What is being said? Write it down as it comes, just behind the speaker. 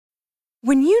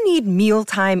When you need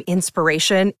mealtime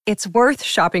inspiration, it's worth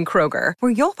shopping Kroger,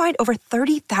 where you'll find over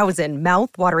 30,000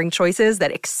 mouth-watering choices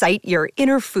that excite your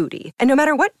inner foodie. And no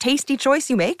matter what tasty choice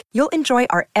you make, you'll enjoy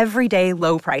our everyday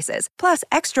low prices, plus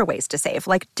extra ways to save,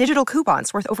 like digital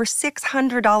coupons worth over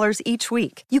 $600 each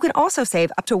week. You can also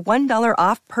save up to $1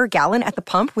 off per gallon at the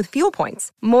pump with fuel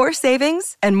points. More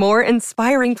savings and more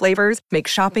inspiring flavors make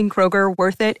shopping Kroger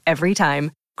worth it every time.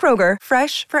 Kroger,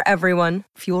 fresh for everyone.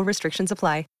 Fuel restrictions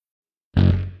apply.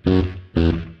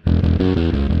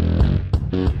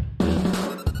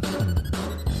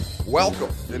 Welcome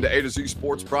into A to Z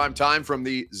Sports Prime Time from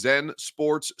the Zen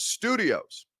Sports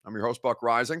Studios. I'm your host, Buck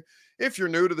Rising. If you're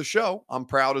new to the show, I'm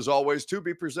proud as always to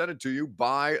be presented to you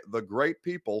by the great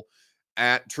people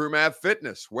at TrueMav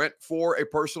Fitness. Went for a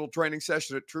personal training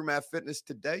session at TrueMav Fitness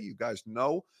today. You guys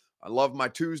know I love my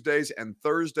Tuesdays and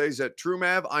Thursdays at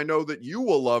TrueMav. I know that you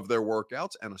will love their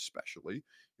workouts, and especially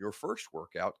your first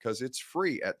workout, because it's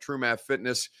free at TrueMav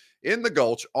Fitness in the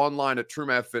Gulch, online at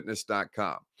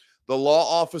TrueMavFitness.com. The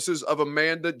law offices of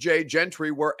Amanda J.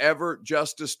 Gentry, wherever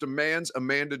justice demands.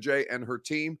 Amanda J. and her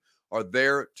team are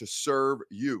there to serve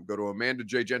you. Go to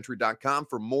AmandaJGentry.com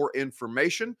for more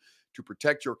information to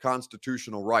protect your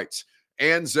constitutional rights.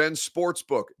 And Zen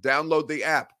Sportsbook. Download the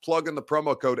app, plug in the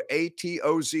promo code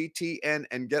ATOZTN,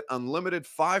 and get unlimited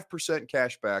 5%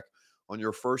 cash back on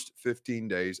your first 15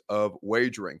 days of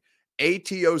wagering.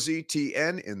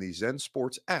 ATOZTN in the Zen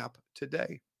Sports app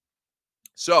today.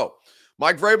 So,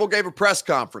 Mike Vrabel gave a press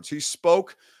conference. He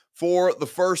spoke for the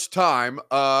first time,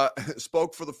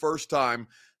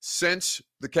 since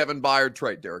the Kevin Byard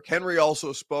trade. Derrick Henry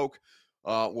also spoke.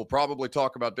 We'll probably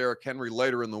talk about Derrick Henry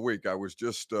later in the week. I was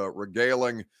just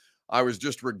regaling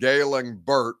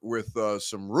Bert with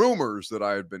some rumors that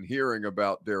I had been hearing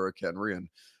about Derrick Henry, and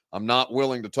I'm not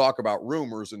willing to talk about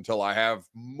rumors until I have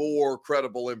more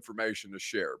credible information to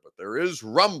share. But there is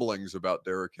rumblings about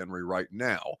Derrick Henry right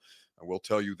now. I will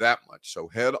tell you that much. So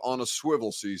head on a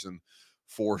swivel season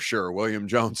for sure. William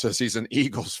Jones says he's an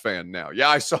Eagles fan now. Yeah,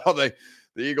 I saw the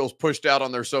Eagles pushed out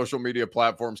on their social media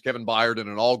platforms Kevin Byard in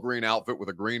an all-green outfit with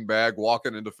a green bag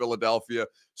walking into Philadelphia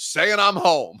saying, "I'm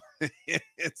home."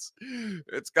 It's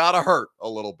got to hurt a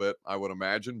little bit, I would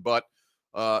imagine. But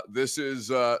this is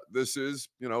the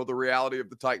reality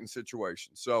of the Titans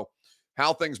situation. So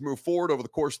how things move forward over the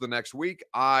course of the next week,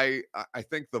 I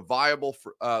think the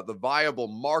viable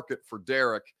market for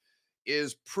Derrick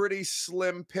is pretty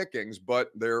slim pickings, but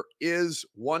there is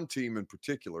one team in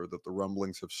particular that the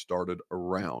rumblings have started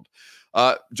around.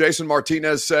 Jason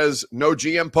Martinez says, no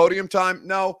GM podium time?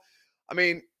 No. I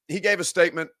mean, he gave a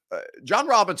statement. John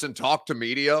Robinson talked to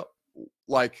media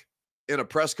like in a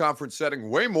press conference setting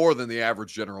way more than the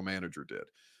average general manager did.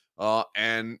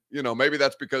 And, maybe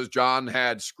that's because John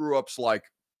had screw-ups like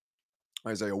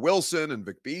Isaiah Wilson and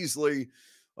Vic Beasley,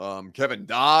 Kevin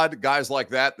Dodd, guys like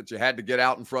that you had to get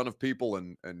out in front of people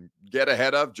and get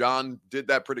ahead of. John did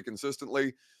that pretty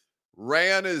consistently.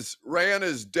 Ran is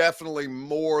definitely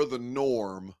more the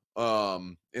norm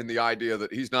in the idea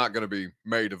that he's not going to be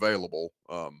made available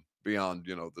beyond,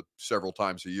 the several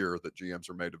times a year that GMs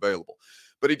are made available.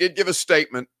 But he did give a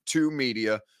statement to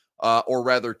media.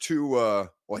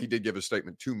 He did give a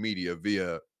statement to media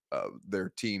via their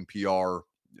team PR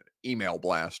email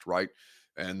blast, right?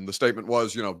 And the statement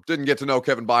was, didn't get to know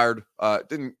Kevin Byard,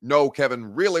 didn't know Kevin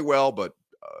really well, but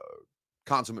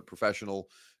consummate professional,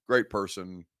 great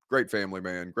person, great family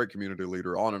man, great community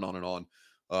leader, on and on and on,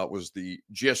 was the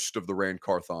gist of the Rand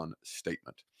Carthon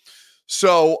statement.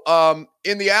 So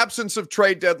in the absence of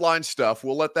trade deadline stuff,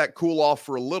 we'll let that cool off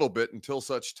for a little bit until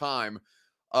such time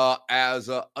as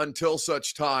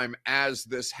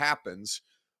this happens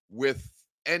with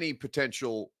any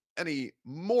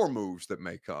more moves that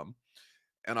may come.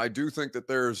 And I do think that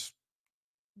there's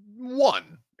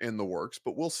one in the works,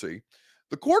 but we'll see.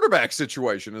 The quarterback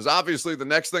situation is obviously the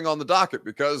next thing on the docket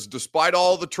because despite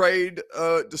all the trade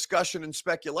discussion and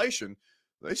speculation,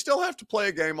 they still have to play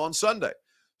a game on Sunday.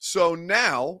 So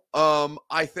now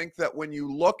I think that when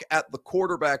you look at the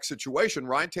quarterback situation,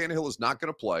 Ryan Tannehill is not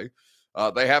going to play.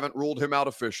 They haven't ruled him out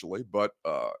officially, but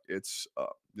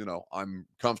I'm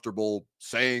comfortable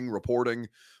saying, reporting,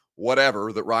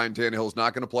 whatever, that Ryan Tannehill is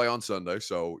not going to play on Sunday.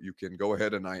 So you can go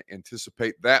ahead and I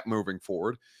anticipate that moving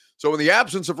forward. So in the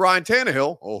absence of Ryan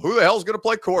Tannehill, well, who the hell is going to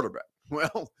play quarterback?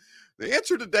 Well, the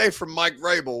answer today from Mike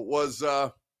Vrabel was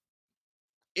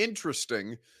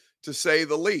interesting, to say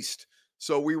the least.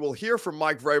 So we will hear from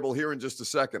Mike Vrabel here in just a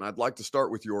second. I'd like to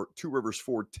start with your Two Rivers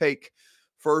Ford take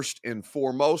first and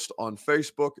foremost on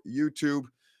Facebook, YouTube,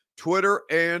 Twitter,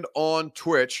 and on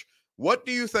Twitch. What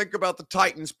do you think about the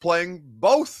Titans playing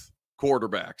both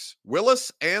quarterbacks,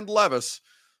 Willis and Levis,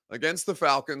 against the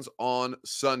Falcons on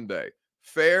Sunday.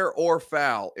 Fair or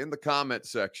foul? In the comment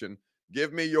section,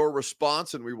 give me your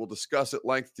response and we will discuss at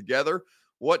length together.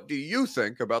 What do you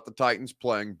think about the Titans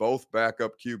playing both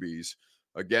backup QBs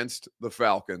against the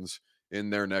Falcons in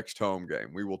their next home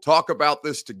game? We will talk about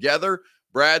this together.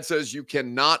 Brad says you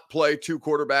cannot play two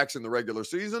quarterbacks in the regular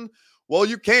season. Well,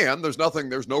 you can. There's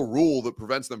no rule that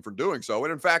prevents them from doing so.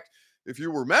 And in fact, if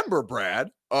you remember, Brad,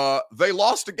 they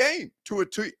lost a game to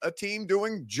a team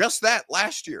doing just that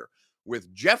last year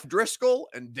with Jeff Driscoll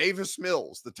and Davis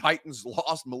Mills. The Titans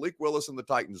lost. Malik Willis and the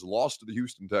Titans lost to the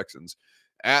Houston Texans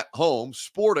at home,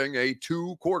 sporting a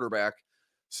two-quarterback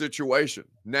situation.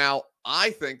 Now, I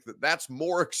think that that's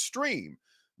more extreme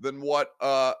than what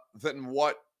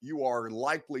you are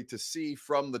likely to see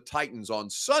from the Titans on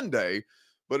Sunday.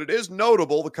 But it is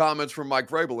notable, the comments from Mike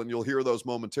Vrabel, and you'll hear those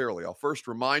momentarily. I'll first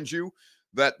remind you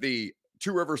that the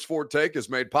Two Rivers Ford Take is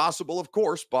made possible, of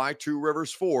course, by Two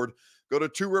Rivers Ford. Go to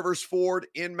Two Rivers Ford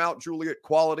in Mount Juliet.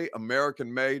 Quality,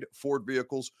 American-made Ford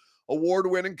vehicles,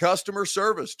 award-winning customer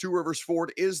service. Two Rivers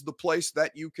Ford is the place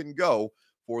that you can go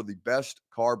for the best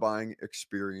car buying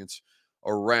experience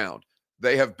around.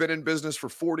 They have been in business for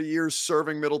 40 years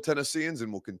serving Middle Tennesseans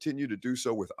and will continue to do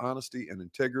so with honesty and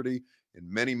integrity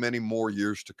in many, many more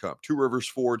years to come. Two Rivers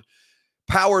Ford,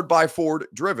 powered by Ford,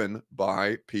 driven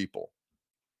by people.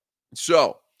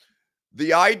 So,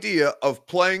 the idea of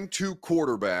playing two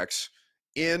quarterbacks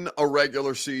in a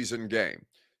regular season game.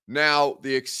 Now,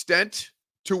 the extent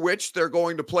to which they're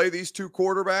going to play these two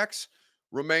quarterbacks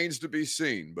remains to be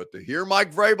seen. But to hear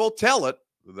Mike Vrabel tell it,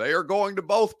 they are going to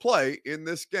both play in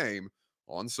this game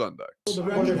on Sunday.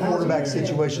 What does the quarterback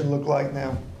situation look like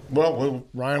now? Well,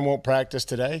 Ryan won't practice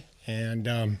today,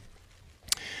 and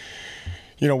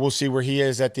we'll see where he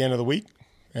is at the end of the week.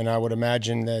 And I would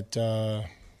imagine that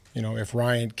if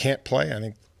Ryan can't play, I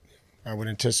think I would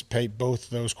anticipate both of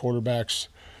those quarterbacks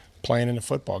playing in the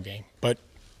football game. But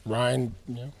Ryan,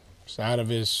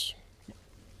 is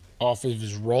off of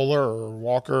his roller or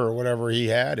walker or whatever he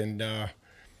had, and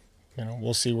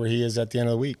we'll see where he is at the end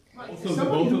of the week. So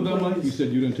both of them, Mike? You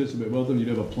said you'd anticipate both of them. You'd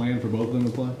have a plan for both of them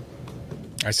to play?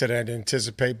 I said I'd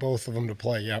anticipate both of them to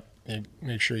play. Yep.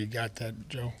 Make sure you got that,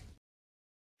 Joe.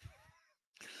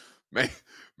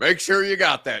 Make sure you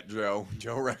got that, Joe.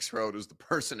 Joe Rexroad is the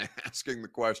person asking the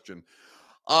question.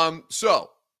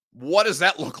 So what does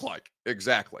that look like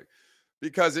exactly?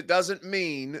 Because it doesn't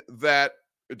mean that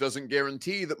it doesn't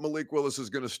guarantee that Malik Willis is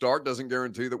going to start, doesn't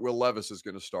guarantee that Will Levis is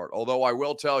going to start. Although I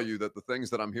will tell you that the things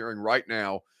that I'm hearing right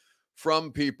now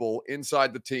from people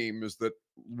inside the team is that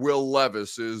Will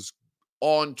Levis is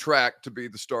on track to be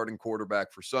the starting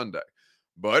quarterback for Sunday.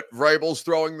 But Vrabel's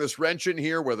throwing this wrench in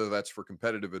here, whether that's for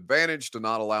competitive advantage to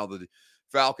not allow the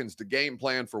Falcons to game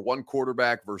plan for one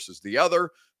quarterback versus the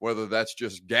other, whether that's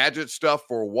just gadget stuff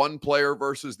for one player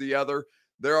versus the other.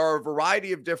 There are a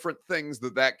variety of different things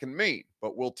that can mean,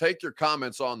 but we'll take your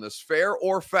comments on this. Fair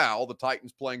or foul, the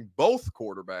Titans playing both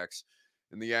quarterbacks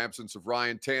in the absence of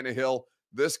Ryan Tannehill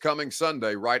this coming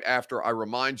Sunday, right after I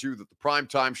remind you that the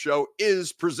Primetime Show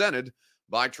is presented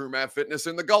by TrueMath Fitness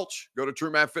in the Gulch. Go to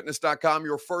TrueMathFitness.com.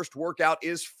 Your first workout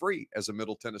is free as a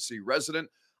Middle Tennessee resident.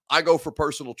 I go for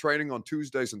personal training on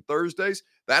Tuesdays and Thursdays.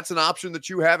 That's an option that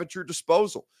you have at your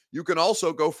disposal. You can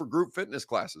also go for group fitness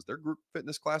classes. Their group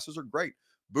fitness classes are great.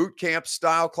 Boot camp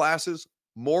style classes,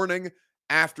 morning,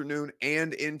 afternoon,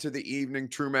 and into the evening.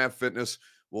 TrueMath Fitness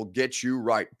will get you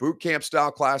right. Boot camp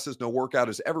style classes, no workout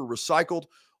is ever recycled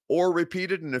or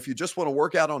repeated. And if you just want to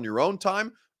work out on your own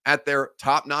time at their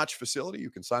top-notch facility, you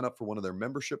can sign up for one of their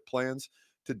membership plans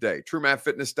today.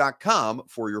 TrueMathFitness.com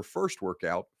for your first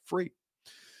workout free.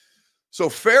 So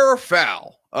fair or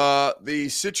foul, the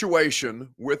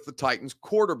situation with the Titans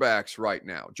quarterbacks right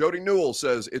now. Jody Newell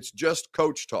says it's just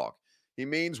coach talk. He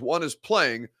means one is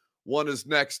playing, one is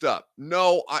next up.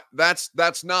 No,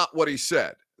 that's not what he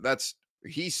said.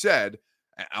 He said,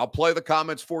 I'll play the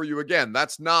comments for you again.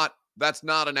 That's not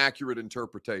an accurate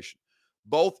interpretation.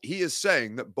 He is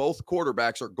saying that both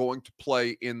quarterbacks are going to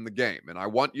play in the game. And I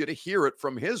want you to hear it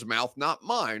from his mouth, not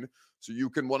mine, so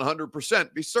you can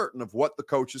 100% be certain of what the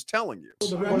coach is telling you.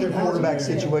 What does the quarterback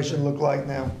situation look like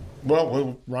now?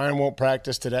 Well, Ryan won't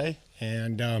practice today,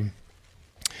 and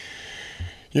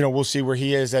we'll see where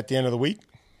he is at the end of the week.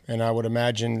 And I would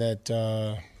imagine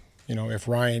that if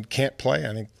Ryan can't play,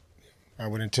 I think I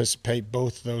would anticipate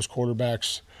both of those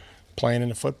quarterbacks playing in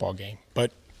the football game.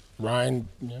 But Ryan,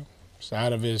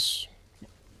 is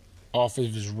off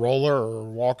of his roller or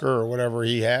walker or whatever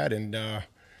he had, and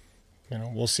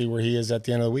we'll see where he is at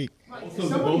the end of the week. So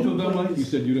both of them, Mike? You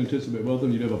said you'd anticipate both of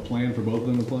them. You'd have a plan for both of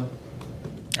them to play?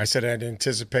 I said I'd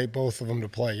anticipate both of them to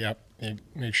play. Yep.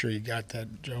 Make sure you got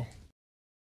that, Joe.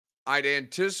 I'd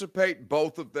anticipate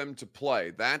both of them to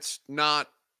play. That's not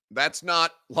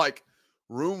like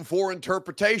room for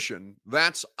interpretation.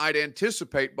 I'd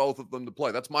anticipate both of them to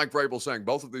play. That's Mike Vrabel saying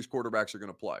both of these quarterbacks are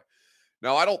going to play.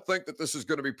 Now, I don't think that this is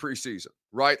going to be preseason,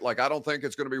 right? Like, I don't think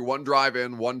it's going to be one drive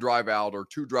in, one drive out, or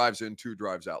 2 drives in, 2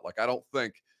 drives out. Like, I don't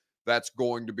think that's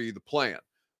going to be the plan.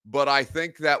 But I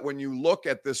think that when you look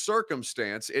at this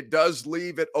circumstance, it does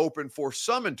leave it open for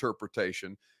some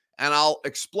interpretation. And I'll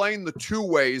explain the 2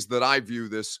 ways that I view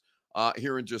this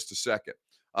here in just a second.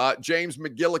 James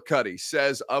McGillicuddy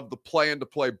says of the plan to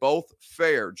play both,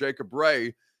 fair. Jacob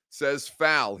Ray says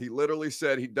foul. He literally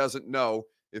said he doesn't know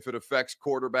if it affects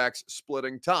quarterbacks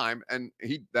splitting time. And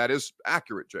that is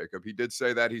accurate, Jacob. He did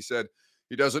say that. He said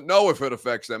he doesn't know if it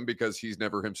affects them because he's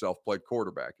never himself played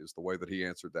quarterback, is the way that he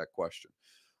answered that question.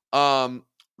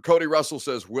 Cody Russell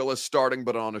says Willis starting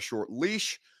but on a short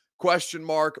leash. Question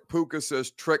mark. Puka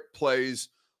says trick plays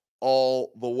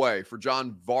all the way. For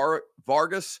John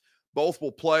Vargas, both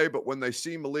will play, but when they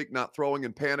see Malik not throwing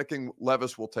and panicking,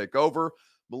 Levis will take over.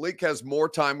 Malik has more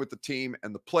time with the team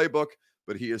and the playbook,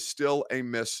 but he is still a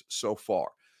miss so far.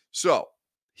 So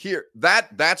here,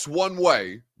 that's one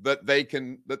way that they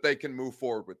can move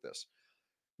forward with this.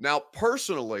 Now,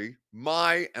 personally,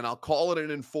 and I'll call it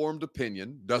an informed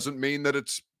opinion, doesn't mean that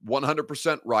it's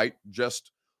 100% right,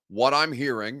 just what I'm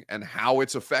hearing and how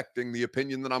it's affecting the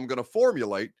opinion that I'm going to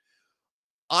formulate.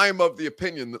 I'm of the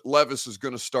opinion that Levis is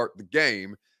going to start the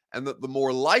game, and that the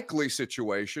more likely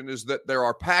situation is that there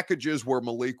are packages where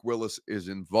Malik Willis is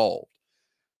involved.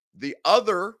 The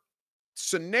other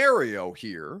scenario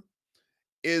here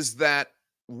is that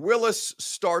Willis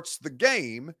starts the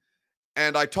game,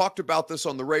 and I talked about this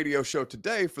on the radio show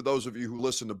today for those of you who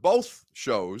listen to both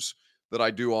shows that I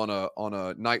do on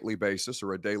a nightly basis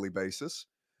or a daily basis,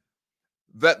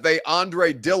 that they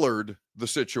Andre Dillard the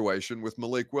situation with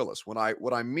Malik Willis. What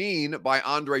I mean by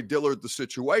Andre Dillard the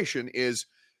situation is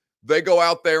they go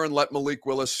out there and let Malik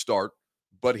Willis start,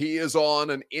 but he is on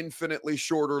an infinitely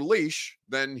shorter leash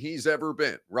than he's ever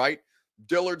been, right?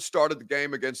 Dillard started the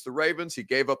game against the Ravens. He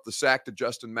gave up the sack to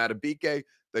Justin Madubuike.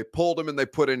 They pulled him and they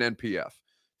put in NPF.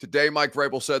 Today, Mike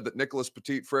Vrabel said that Nicholas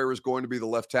Petit-Frere is going to be the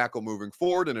left tackle moving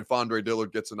forward, and if Andre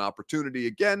Dillard gets an opportunity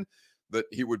again, that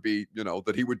he would be,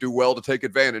 that he would do well to take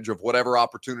advantage of whatever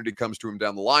opportunity comes to him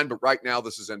down the line. But right now,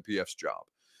 this is NPF's job.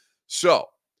 So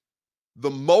the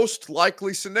most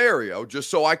likely scenario, just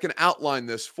so I can outline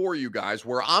this for you guys,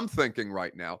 where I'm thinking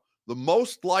right now, the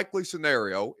most likely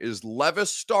scenario is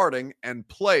Levis starting and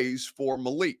plays for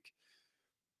Malik.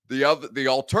 The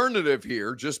alternative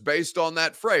here, just based on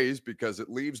that phrase, because it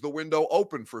leaves the window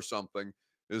open for something,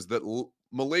 is that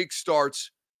Malik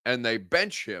starts and they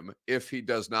bench him if he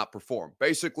does not perform.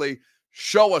 Basically,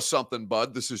 show us something,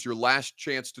 bud. This is your last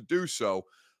chance to do so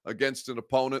against an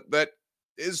opponent that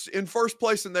is in first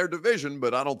place in their division,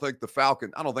 but I don't think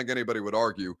anybody would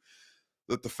argue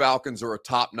that the Falcons are a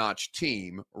top-notch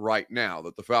team right now,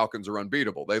 that the Falcons are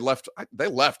unbeatable. They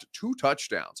left 2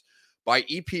 touchdowns. By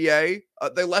EPA,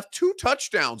 they left 2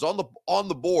 touchdowns on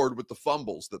the board with the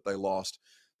fumbles that they lost,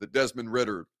 that Desmond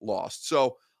Ridder lost.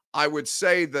 So I would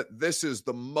say that this is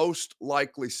the most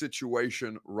likely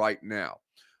situation right now.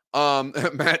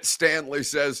 Matt Stanley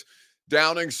says,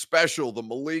 Downing special, the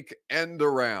Malik end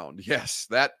around. Yes,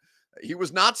 that he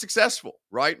was not successful,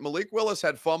 right? Malik Willis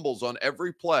had fumbles on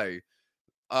every play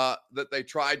that they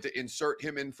tried to insert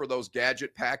him in for those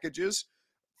gadget packages.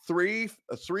 Three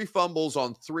fumbles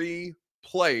on 3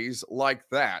 plays like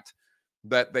that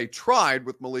they tried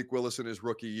with Malik Willis in his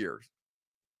rookie year.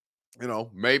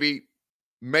 Maybe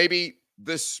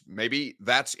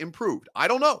that's improved. I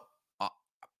don't know.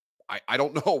 I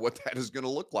don't know what that is going to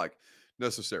look like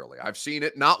necessarily. I've seen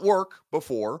it not work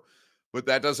before, but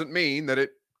that doesn't mean that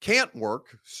it can't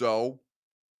work. So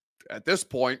at this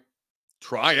point,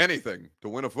 try anything to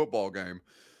win a football game.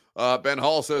 Ben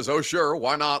Hall says, oh, sure.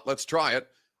 Why not? Let's try it.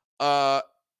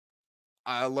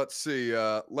 Let's see.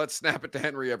 Let's snap it to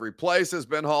Henry every play, says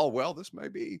Ben Hall. Well, this may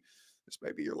be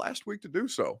your last week to do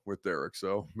so with Derek.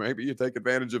 So maybe you take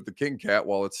advantage of the King Cat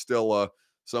while it's still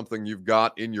something you've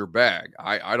got in your bag.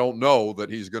 I don't know that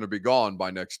he's going to be gone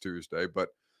by next Tuesday, but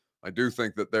I do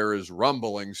think that there is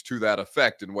rumblings to that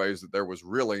effect in ways that there was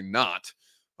really not,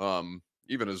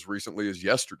 even as recently as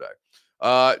yesterday.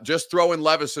 Just throw in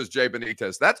Levis, says Jay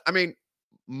Benitez.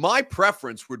 My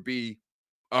preference would be,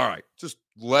 all right, just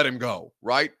let him go,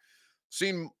 right?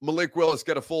 Seen Malik Willis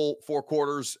get a full 4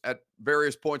 quarters at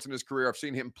various points in his career. I've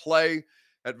seen him play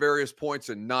at various points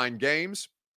in 9 games.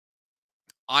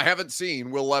 I haven't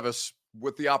seen Will Levis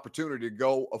with the opportunity to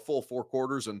go a full 4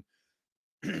 quarters. And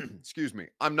excuse me,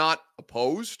 I'm not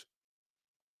opposed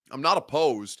I'm not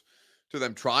opposed to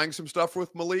them trying some stuff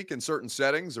with Malik in certain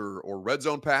settings or red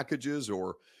zone packages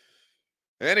or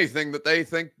anything that they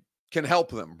think can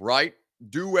help them, right?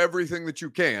 Do everything that you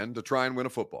can to try and win a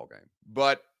football game.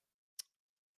 But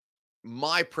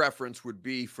my preference would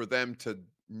be for them to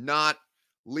not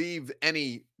leave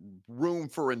any room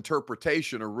for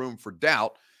interpretation or room for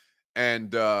doubt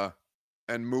and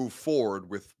move forward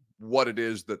with what it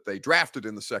is that they drafted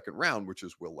in the second round, which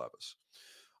is Will Levis.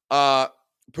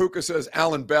 Puka says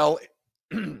Alan Bell,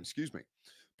 excuse me.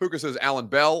 Puka says Alan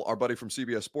Bell, our buddy from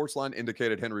CBS Sportsline,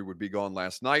 indicated Henry would be gone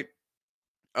last night.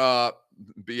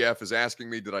 BF is asking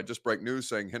me, did I just break news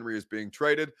saying Henry is being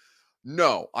traded?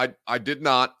 No, I did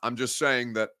not. I'm just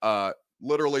saying that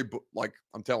literally, like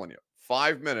I'm telling you,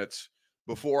 5 minutes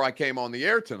before I came on the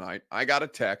air tonight, I got a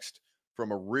text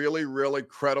from a really, really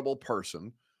credible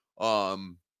person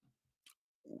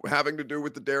having to do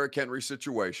with the Derrick Henry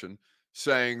situation,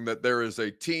 saying that there is a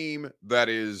team that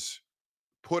is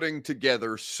putting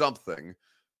together something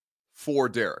for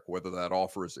Derrick. Whether that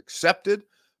offer is accepted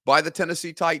by the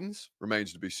Tennessee Titans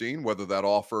remains to be seen. Whether that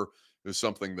offer is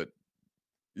something that,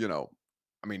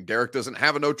 I mean, Derrick doesn't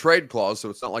have a no trade clause, so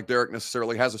it's not like Derrick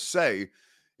necessarily has a say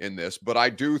in this. But I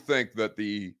do think that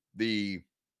the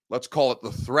let's call it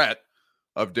the threat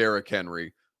of Derrick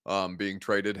Henry being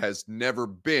traded has never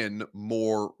been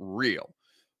more real.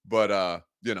 But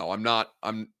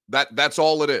that's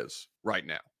all it is right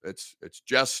now. It's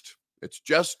just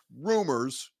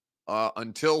rumors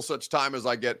until such time as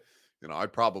I get,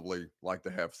 I'd probably like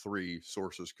to have 3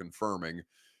 sources confirming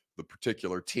the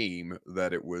particular team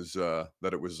that it was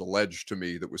alleged to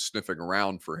me that was sniffing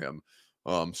around for him.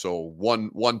 So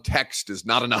one text is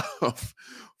not enough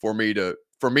for me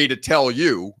to tell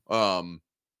you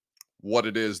what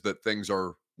it is that things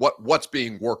are, what's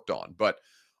being worked on. But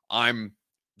I'm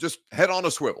just head on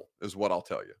a swivel is what I'll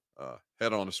tell you.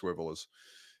 Head on a swivel is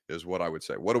what I would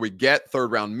say. What do we get?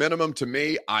 3rd round minimum. To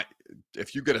me,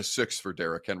 if you get a 6 for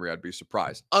Derrick Henry, I'd be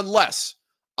surprised. Unless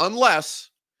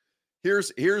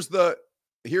here's the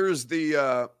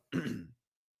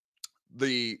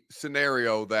the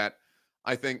scenario that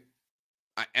I think,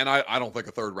 and I don't think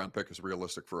a 3rd round pick is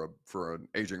realistic for an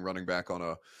aging running back on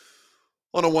a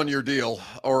 1-year deal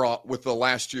or with the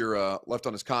last year left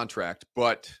on his contract.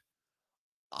 But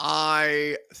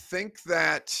I think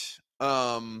that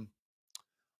the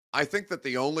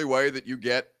only way that you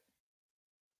get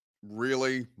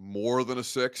really more than a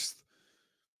 6th,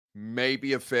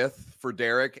 maybe a 5th for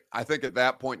Derrick, I think at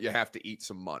that point you have to eat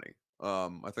some money.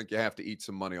 I think you have to eat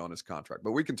some money on his contract.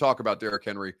 But we can talk about Derrick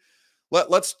Henry.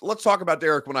 Let's talk about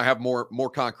Derrick when I have more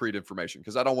concrete information,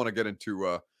 because I don't want to get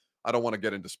into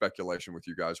speculation with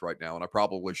you guys right now, and I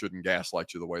probably shouldn't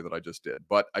gaslight you the way that I just did.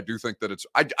 But I do think that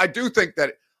I do think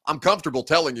that I'm comfortable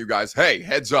telling you guys, hey,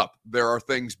 heads up, there are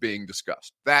things being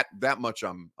discussed. That much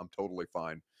I'm totally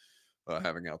fine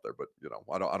having out there. But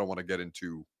I don't want to get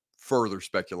into further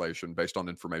speculation based on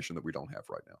information that we don't have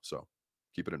right now. So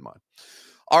keep it in mind.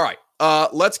 All right,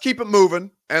 let's keep it moving,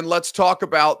 and let's talk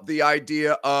about the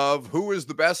idea of who is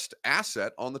the best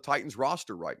asset on the Titans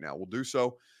roster right now. We'll do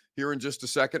so here in just a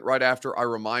second, right after I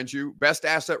remind you, best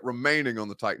asset remaining on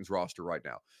the Titans roster right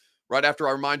now. Right after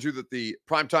I remind you that the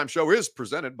Primetime Show is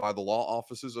presented by the law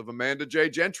offices of Amanda J.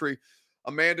 Gentry.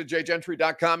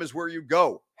 AmandaJGentry.com is where you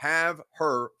go. Have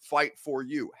her fight for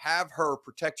you. Have her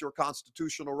protect your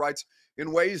constitutional rights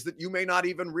in ways that you may not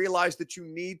even realize that you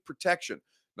need protection.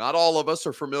 Not all of us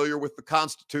are familiar with the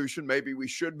Constitution. Maybe we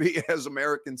should be as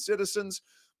American citizens,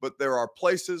 but there are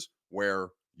places where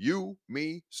you,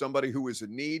 me, somebody who is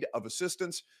in need of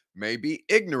assistance may be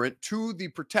ignorant to the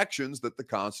protections that the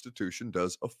Constitution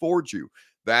does afford you.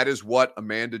 That is what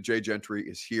Amanda J. Gentry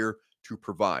is here to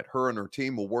provide. Her and her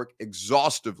team will work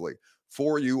exhaustively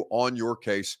for you on your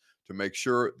case to make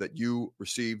sure that you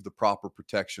receive the proper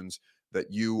protections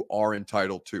that you are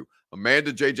entitled to.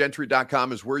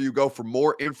 AmandaJGentry.com is where you go for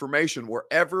more information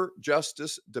wherever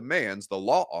justice demands. The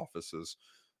law offices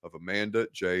of Amanda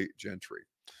J. Gentry.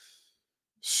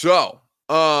 So,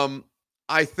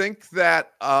 I think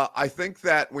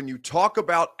that when you talk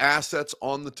about assets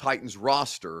on the Titans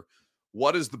roster,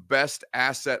 what is the best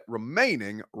asset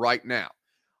remaining right now?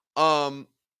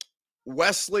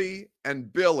 Wesley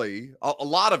and Billy, a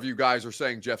lot of you guys are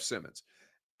saying Jeff Simmons.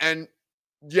 And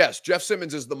yes, Jeff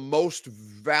Simmons is the most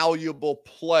valuable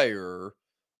player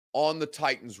on the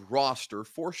Titans roster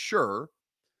for sure.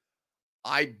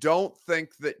 I don't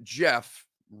think that Jeff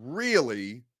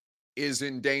really is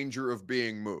in danger of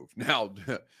being moved. Now,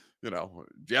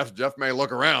 Jeff may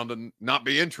look around and not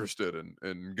be interested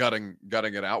in gutting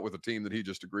it out with a team that he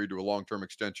just agreed to a long-term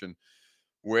extension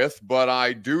with, but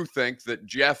I do think that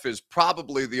Jeff is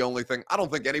probably the only thing. I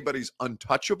don't think anybody's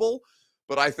untouchable,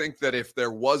 but I think that if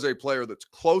there was a player that's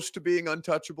close to being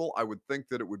untouchable, I would think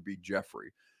that it would be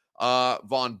Jeffrey.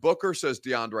 Von Booker says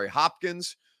DeAndre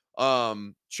Hopkins.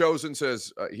 Chosen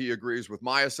says he agrees with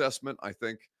my assessment. I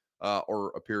think,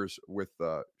 or appears with,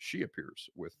 she appears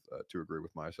with to agree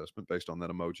with my assessment based on that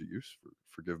emoji use.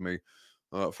 Forgive me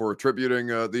for attributing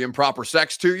the improper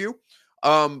sex to you.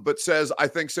 But says, I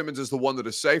think Simmons is the one that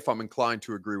is safe. I'm inclined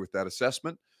to agree with that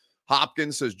assessment.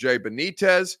 Hopkins says Jay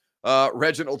Benitez.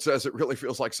 Reginald says it really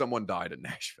feels like someone died in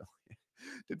Nashville.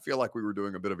 Did feel like we were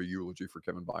doing a bit of a eulogy for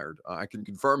Kevin Byard. I can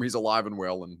confirm he's alive and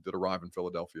well and did arrive in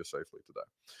Philadelphia safely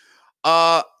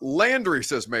today. Landry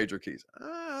says Major Keys.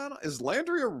 Is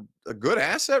Landry a good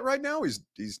asset right now?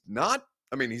 He's not.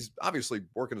 I mean, he's obviously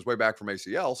working his way back from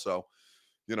ACL, so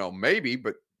maybe.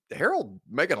 But Harold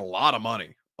making a lot of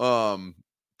money.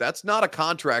 That's not a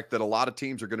contract that a lot of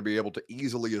teams are going to be able to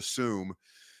easily assume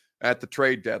at the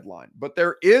trade deadline. But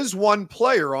there is one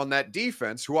player on that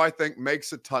defense who I think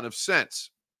makes a ton of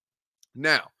sense.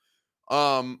 Now,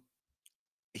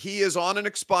 he is on an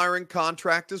expiring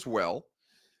contract as well.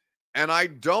 And I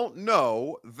don't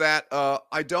know that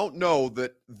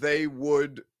they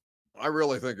would. I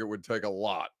really think it would take a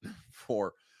lot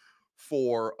for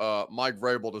Mike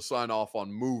Vrabel to sign off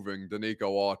on moving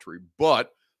Danico Autry.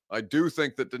 But I do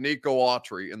think that Danico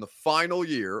Autry in the final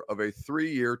year of a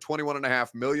 3-year,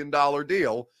 $21.5 million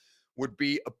deal would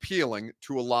be appealing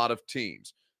to a lot of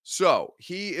teams. So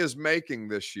he is making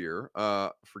this year,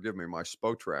 forgive me, my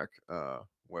Spotrac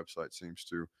website seems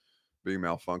to be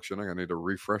malfunctioning. I need to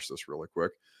refresh this really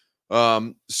quick.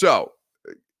 So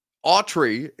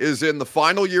Autry is in the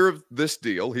final year of this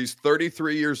deal. He's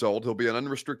 33 years old. He'll be an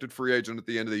unrestricted free agent at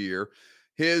the end of the year.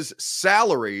 His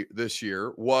salary this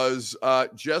year was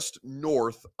just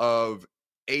north of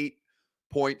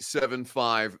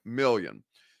 $8.75 million.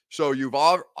 So you've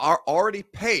already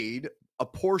paid a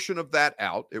portion of that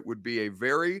out. It would be a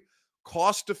very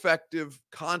cost-effective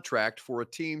contract for a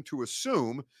team to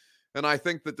assume. And I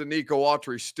think that Danico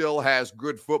Autry still has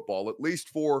good football, at least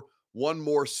for one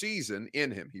more season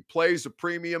in him. He plays a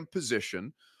premium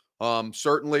position.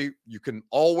 Certainly, you can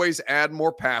always add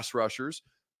more pass rushers.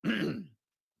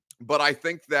 But I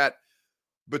think that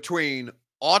between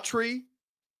Autry,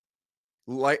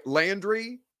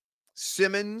 Landry,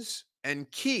 Simmons,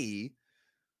 and Key,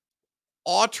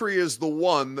 Autry is the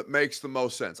one that makes the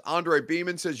most sense. Andre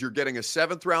Beeman says you're getting a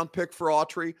 7th-round pick for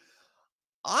Autry.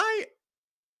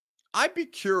 I'd be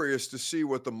curious to see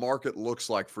what the market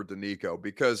looks like for Danico,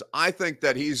 because I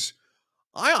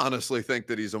honestly think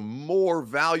that he's a more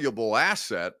valuable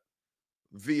asset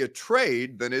via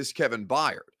trade than is Kevin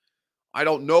Byard. I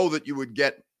don't know that you would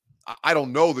get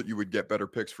better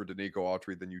picks for Danico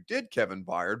Autry than you did Kevin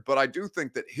Byard, but I do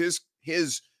think that his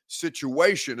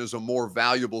situation is a more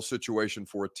valuable situation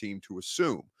for a team to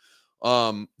assume.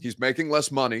 He's making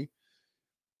less money.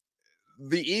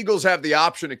 The Eagles have the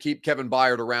option to keep Kevin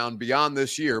Byard around beyond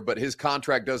this year, but his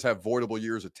contract does have voidable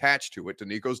years attached to it.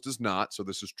 Danico's does not, so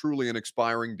this is truly an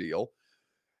expiring deal.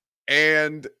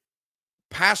 And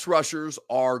pass rushers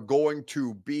are going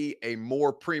to be a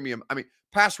more premium. I mean,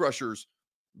 pass rushers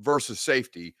versus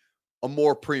safety, a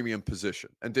more premium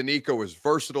position. And Danico is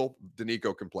versatile.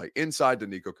 Danico can play inside.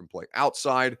 Danico can play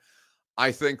outside.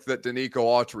 I think that Danico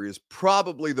Autry is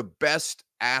probably the best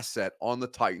asset on the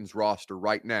Titans roster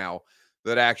right now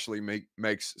that actually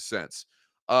makes sense.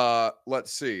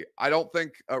 Let's see. I don't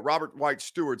think Robert White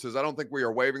Stewart says, I don't think we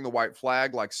are waving the white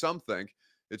flag like some think.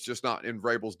 It's just not in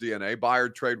Vrabel's DNA.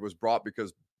 Byard trade was brought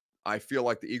because I feel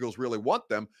like the Eagles really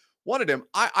wanted him.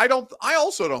 I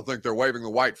also don't think they're waving the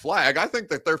white flag. I think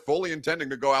that they're fully intending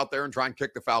to go out there and try and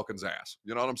kick the Falcons' ass.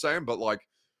 You know what I'm saying? But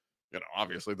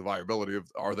obviously the viability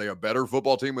of, are they a better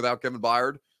football team without Kevin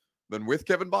Byard than with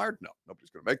Kevin Byard? No, nobody's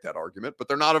going to make that argument, but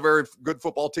they're not a very good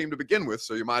football team to begin with.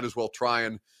 So you might as well try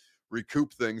and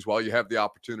recoup things while you have the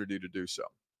opportunity to do so.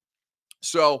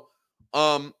 So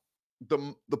the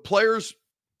players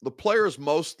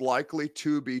most likely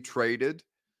to be traded,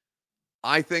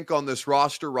 I think, on this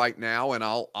roster right now, and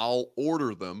I'll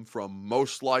order them from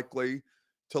most likely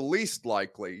to least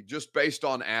likely just based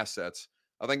on assets.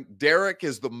 I think Derek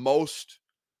is the most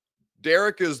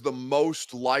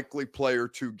likely player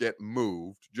to get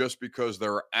moved just because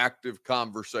there are active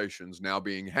conversations now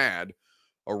being had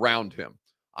around him.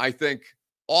 I think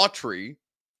Autry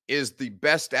is the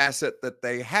best asset that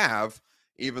they have,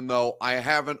 even though I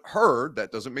haven't heard.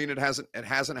 That doesn't mean it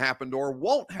hasn't happened or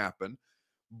won't happen,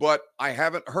 but I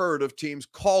haven't heard of teams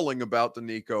calling about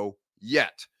Danico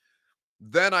yet.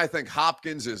 Then I think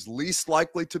Hopkins is least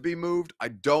likely to be moved. I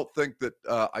don't think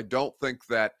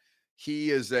that he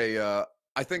is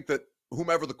I think that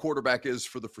whomever the quarterback is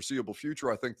for the foreseeable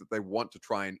future, I think that they want to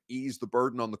try and ease the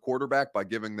burden on the quarterback by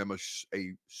giving them a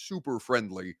super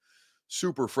friendly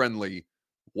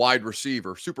wide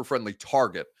receiver, super friendly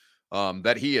target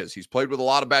that he is. He's played with a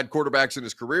lot of bad quarterbacks in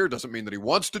his career. Doesn't mean that he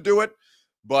wants to do it,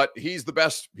 but he's the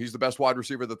best wide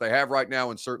receiver that they have right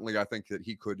now. And certainly I think that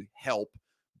he could help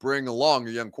bring along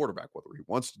a young quarterback. Whether he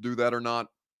wants to do that or not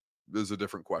is a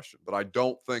different question. But I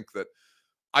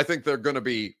think they're going to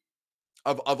be,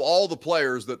 of all the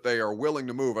players that they are willing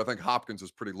to move, I think Hopkins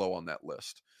is pretty low on that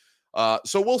list.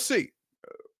 So we'll see.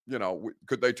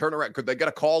 Could they turn around? Could they get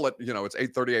a call at, it's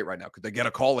 8:38 right now. Could they get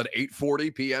a call at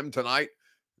 8:40 p.m. tonight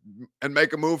and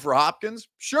make a move for Hopkins?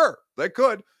 Sure, they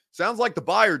could. Sounds like the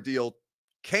Buyer deal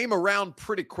came around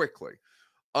pretty quickly.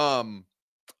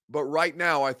 But right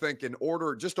now, I think in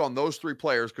order, just on those three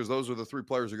players, because those are the three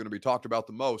players who are going to be talked about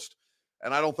the most,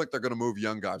 and I don't think they're going to move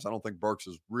young guys. I don't think Burks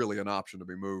is really an option to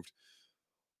be moved.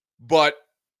 But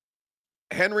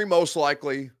Henry most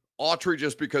likely, Autry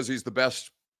just because he's the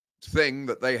best thing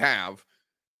that they have,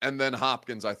 and then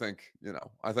Hopkins, I think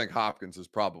Hopkins is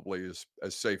probably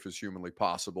as safe as humanly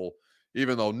possible,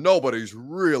 even though nobody's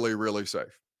really, really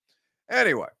safe.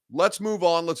 Anyway, let's move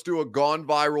on. Let's do a gone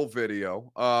viral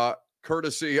video.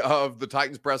 Courtesy of the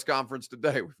Titans press conference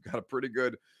today. We've got a pretty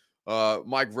good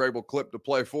Mike Vrabel clip to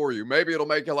play for you. Maybe it'll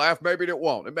make you laugh. Maybe it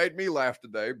won't. It made me laugh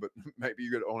today, but maybe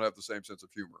you don't have the same sense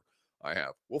of humor I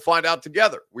have. We'll find out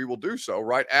together. We will do so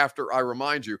right after I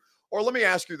remind you. Or let me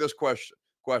ask you this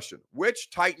question. Which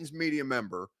Titans media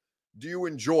member do you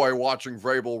enjoy watching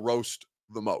Vrabel roast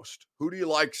the most? Who do you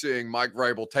like seeing Mike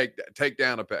Vrabel take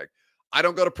down a peg? I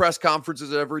don't go to press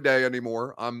conferences every day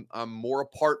anymore. I'm more a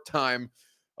part-time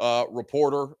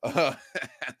reporter at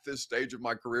this stage of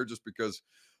my career, just because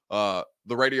the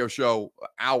radio show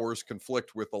hours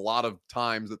conflict with a lot of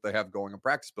times that they have going in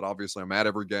practice. But obviously I'm at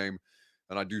every game,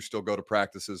 and I do still go to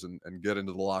practices and get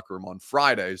into the locker room on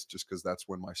Fridays just because that's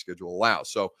when my schedule allows.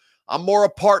 So I'm more a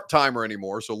part-timer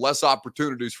anymore, so less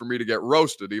opportunities for me to get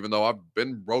roasted, even though I've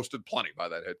been roasted plenty by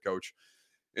that head coach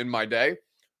in my day.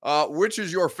 Which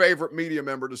is your favorite media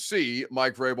member to see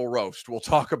Mike Vrabel roast? We'll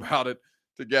talk about it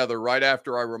together right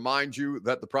after I remind you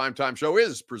that the Primetime Show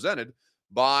is presented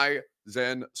by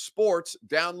Zen Sports.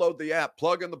 Download the app,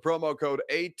 plug in the promo code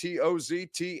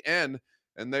ATOZTN,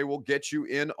 and they will get you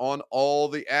in on all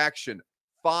the action.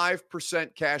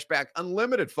 5% cash back,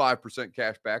 unlimited 5%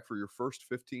 cash back for your first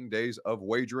 15 days of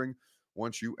wagering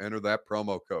once you enter that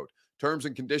promo code. Terms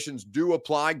and conditions do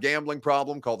apply. Gambling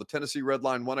problem, call the Tennessee Red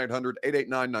Line,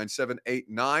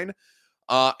 1-800-889-9789.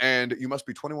 And you must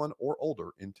be 21 or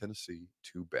older in Tennessee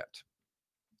to bet.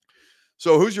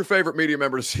 So who's your favorite media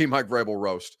member to see Mike Vrabel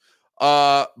roast?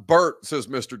 Bert, says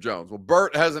Mr. Jones. Well,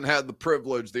 Bert hasn't had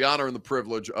the honor and the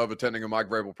privilege of attending a Mike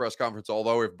Vrabel press conference.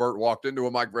 Although if Bert walked into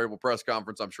a Mike Vrabel press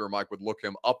conference, I'm sure Mike would look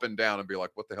him up and down and be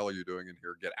like, what the hell are you doing in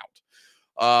here? Get out.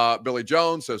 Billy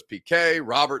Jones says PK.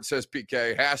 Robert says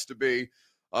PK has to be.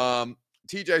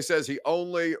 TJ says he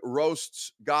only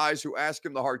roasts guys who ask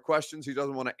him the hard questions he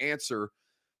doesn't want to answer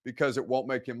because it won't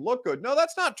make him look good. No,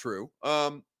 that's not true.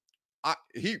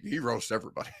 He roasts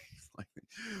everybody.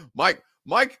 Mike,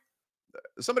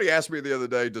 somebody asked me the other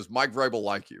day, does Mike Vrabel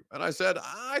like you? And I said,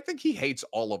 I think he hates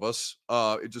all of us.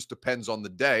 It just depends on the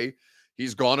day.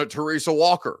 He's gone at Teresa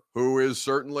Walker, who is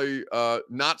certainly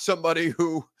not somebody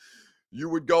who you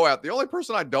would go at. The only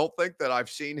person I don't think that I've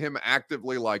seen him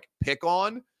actively pick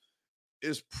on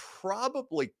is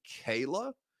probably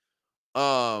Kayla.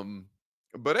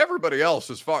 But everybody else,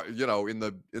 as far, in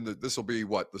the this will be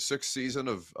the sixth season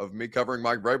of me covering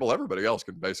Mike Vrabel. Everybody else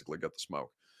can basically get the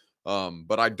smoke.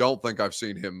 But I don't think I've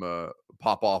seen him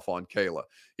pop off on Kayla.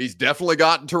 He's definitely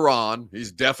gotten Tehran.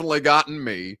 He's definitely gotten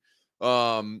me.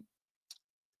 I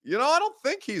don't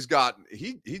think he's gotten,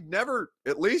 he never,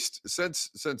 at least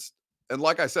since, and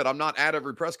like I said, I'm not at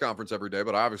every press conference every day,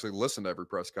 but I obviously listen to every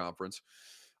press conference.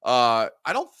 I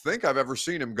don't think I've ever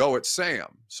seen him go at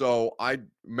Sam. So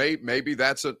maybe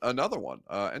that's another one.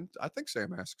 And I think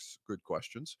Sam asks good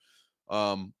questions.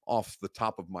 Off the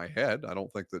top of my head, I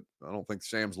don't think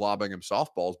Sam's lobbing him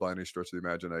softballs by any stretch of the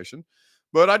imagination,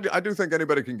 but I do think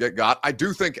anybody can get got. I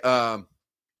do think I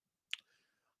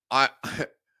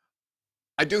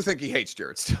do think he hates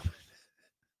Jared Stillman.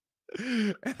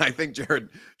 And I think Jared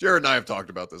and I have talked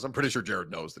about this. I'm pretty sure Jared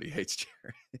knows that he hates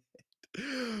Jared.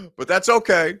 But that's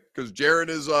okay, because Jared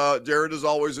is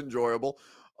always enjoyable.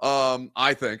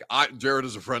 I think Jared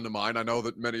is a friend of mine. I know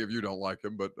that many of you don't like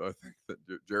him, but I think that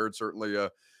Jared certainly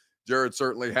Jared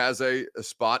certainly has a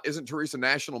spot. Isn't Teresa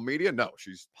national media? No,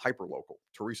 she's hyper local.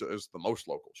 Teresa is the most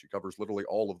local. She covers literally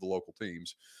all of the local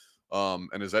teams,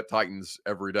 and is at Titans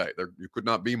every day. You could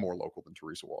not be more local than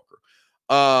Teresa Walker.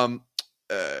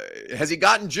 Has he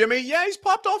gotten Jimmy? Yeah, he's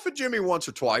popped off at Jimmy once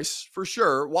or twice for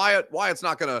sure. Wyatt's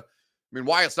not gonna.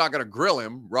 Wyatt's not gonna grill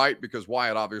him, right? Because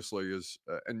Wyatt obviously is,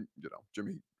 and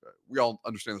Jimmy. We all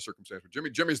understand the circumstance. But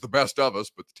Jimmy's the best of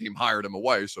us, but the team hired him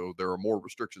away, so there are more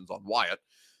restrictions on Wyatt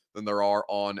than there are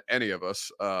on any of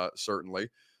us, certainly.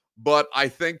 But I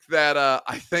think that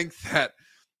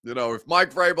if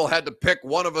Mike Vrabel had to pick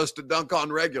one of us to dunk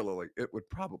on regularly, it would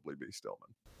probably be Stillman.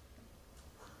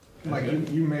 Mike,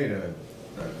 you made a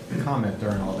comment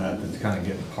during all that's kind of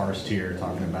getting parsed here,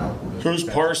 talking about who's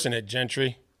parsing it,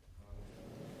 Gentry?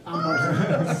 I'm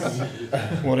parsing.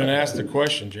 Well, then ask the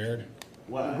question, Jared.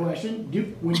 What question?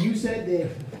 When you said that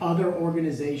other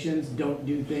organizations don't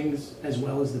do things as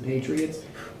well as the Patriots,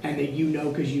 and that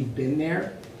because you've been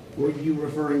there, were you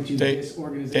referring to this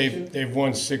organization? They've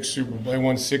won 6 Super Bowls. They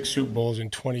won 6 Super Bowls in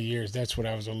 20 years. That's what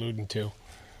I was alluding to.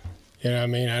 You know what I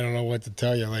mean? I don't know what to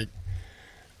tell you. Like,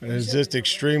 it's just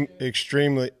extremely,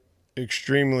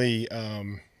 a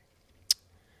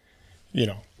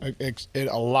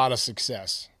lot of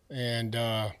success. And,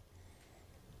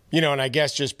 and I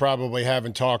guess just probably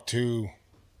having talked to,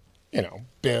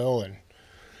 Bill and,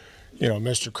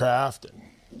 Mr. Kraft and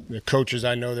the coaches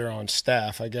I know they're on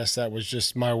staff, I guess that was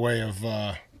just my way of,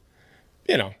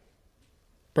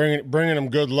 bringing them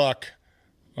good luck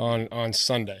on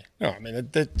Sunday. No, I mean,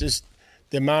 just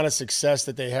the amount of success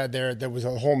that they had there, the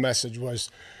whole message was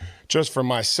just for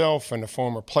myself and the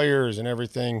former players and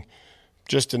everything,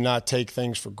 just to not take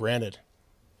things for granted.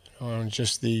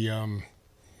 Just the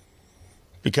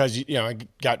because I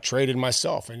got traded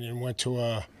myself and then went to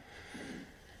a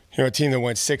team that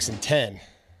went 6-10,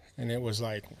 and it was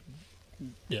like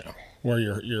where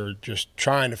you're just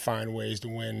trying to find ways to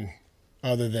win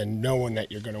other than knowing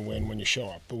that you're going to win when you show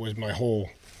up. It was my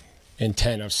whole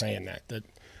intent of saying that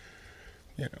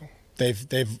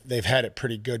they've had it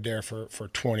pretty good there for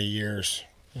 20 years,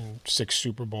 and 6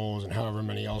 Super Bowls and however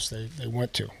many else they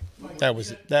went to. That was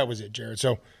it, Jared.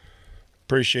 So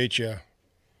appreciate you.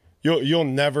 You'll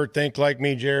never think like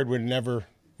me, Jared. We're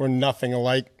nothing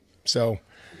alike. So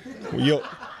smart or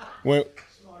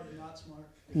not smart?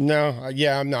 No,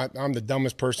 yeah, I'm not. I'm the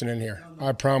dumbest person in here.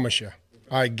 I promise you.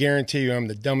 I guarantee you I'm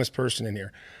the dumbest person in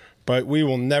here. But we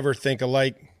will never think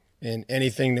alike in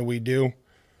anything that we do.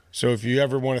 So if you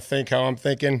ever want to think how I'm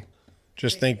thinking,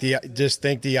 just think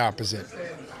the opposite.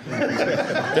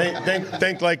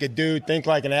 think like a dude, think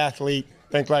like an athlete,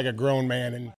 think like a grown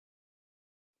man, and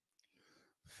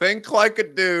think like a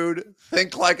dude,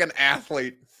 think like an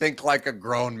athlete, think like a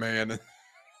grown man.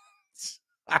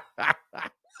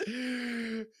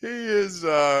 He is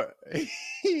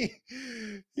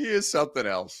something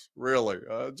else, really.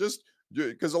 Just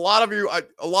because a lot of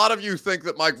you think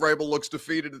that Mike Vrabel looks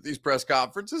defeated at these press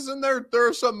conferences, and there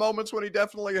are some moments when he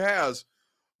definitely has.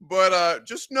 But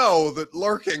just know that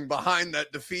lurking behind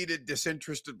that defeated,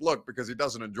 disinterested look, because he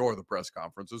doesn't enjoy the press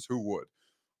conferences, who would?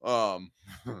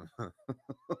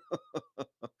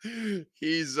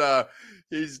 He's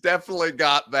definitely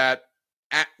got that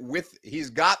he's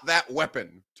got that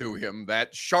weapon to him,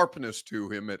 that sharpness to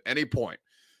him at any point.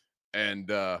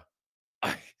 And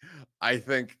I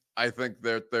think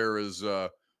that there is I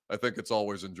think it's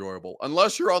always enjoyable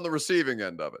unless you're on the receiving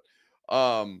end of it.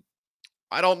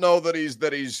 I don't know that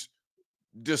he's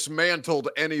dismantled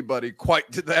anybody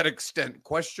quite to that extent.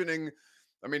 Questioning,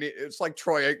 I mean, it's like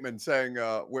Troy Aikman saying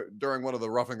during one of the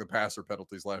roughing the passer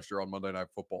penalties last year on Monday Night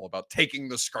Football about taking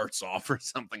the skirts off or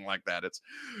something like that.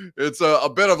 It's a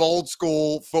bit of old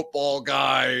school football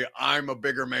guy. I'm a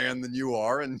bigger man than you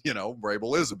are, and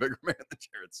Vrabel is a bigger man than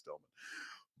Jared Stillman.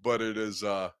 But it is,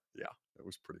 it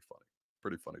was pretty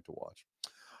funny to watch.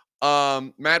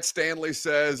 Matt Stanley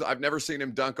says, I've never seen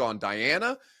him dunk on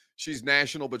Diana. She's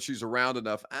national, but she's around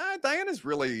enough. Diana's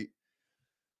really,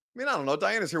 I don't know.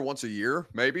 Diana's here once a year,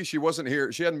 maybe. She wasn't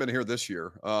here. She hadn't been here this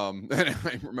year. And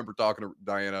I remember talking to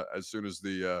Diana as soon as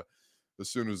the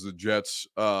Jets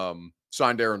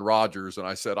signed Aaron Rodgers, and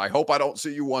I said, I hope I don't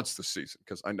see you once this season,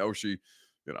 because I know she,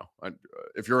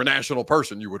 if you're a national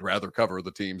person, you would rather cover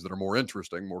the teams that are more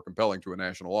interesting, more compelling to a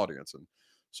national audience, and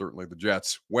certainly the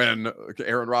Jets, when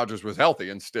Aaron Rodgers was healthy,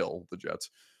 and still the Jets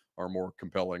are more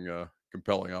compelling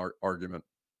argument.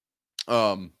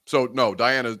 So no,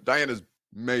 Diana's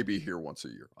maybe here once a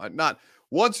year. Not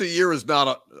once a year is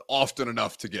not often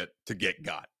enough to get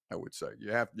got. I would say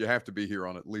you have to be here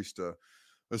on at least a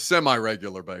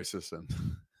semi-regular basis, and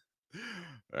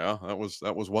yeah,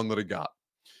 that was one that he got.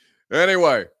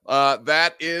 Anyway,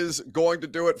 that is going to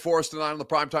do it for us tonight on the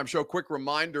Primetime Show. Quick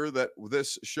reminder that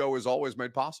this show is always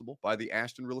made possible by the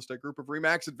Ashton Real Estate Group of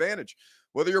RE/MAX Advantage.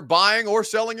 Whether you're buying or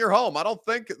selling your home, I don't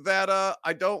think that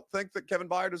Kevin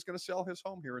Byard is going to sell his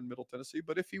home here in Middle Tennessee,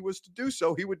 but if he was to do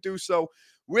so, he would do so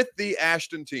with the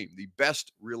Ashton team. The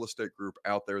best real estate group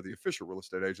out there, the official real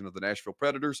estate agent of the Nashville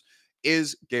Predators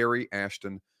is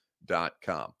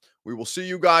GaryAshton.com. We will see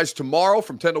you guys tomorrow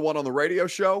from 10 to 1 on the radio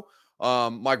show.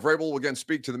 Mike Vrabel will again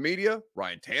speak to the media.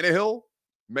 Ryan Tannehill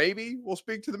maybe will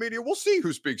speak to the media. We'll see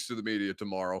who speaks to the media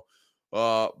tomorrow.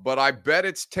 But I bet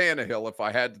it's Tannehill if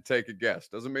I had to take a guess.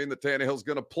 Doesn't mean that Tannehill's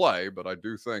going to play, but I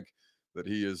do think that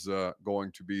he is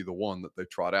going to be the one that they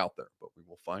trot out there. But we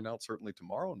will find out certainly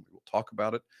tomorrow, and we will talk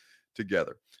about it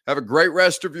together. Have a great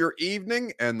rest of your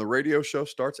evening, and the radio show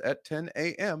starts at 10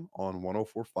 a.m. on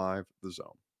 104.5 The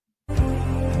Zone.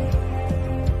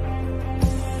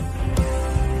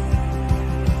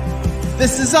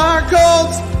 This is our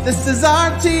Colts, this is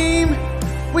our team,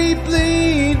 we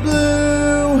bleed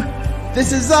blue.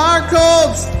 This is our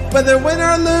Colts, whether win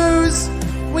or lose,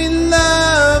 we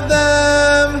love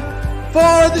them.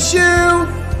 For the shoe,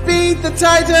 beat the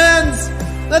Titans,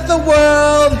 let the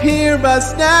world hear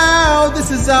us now. This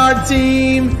is our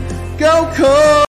team, go Colts.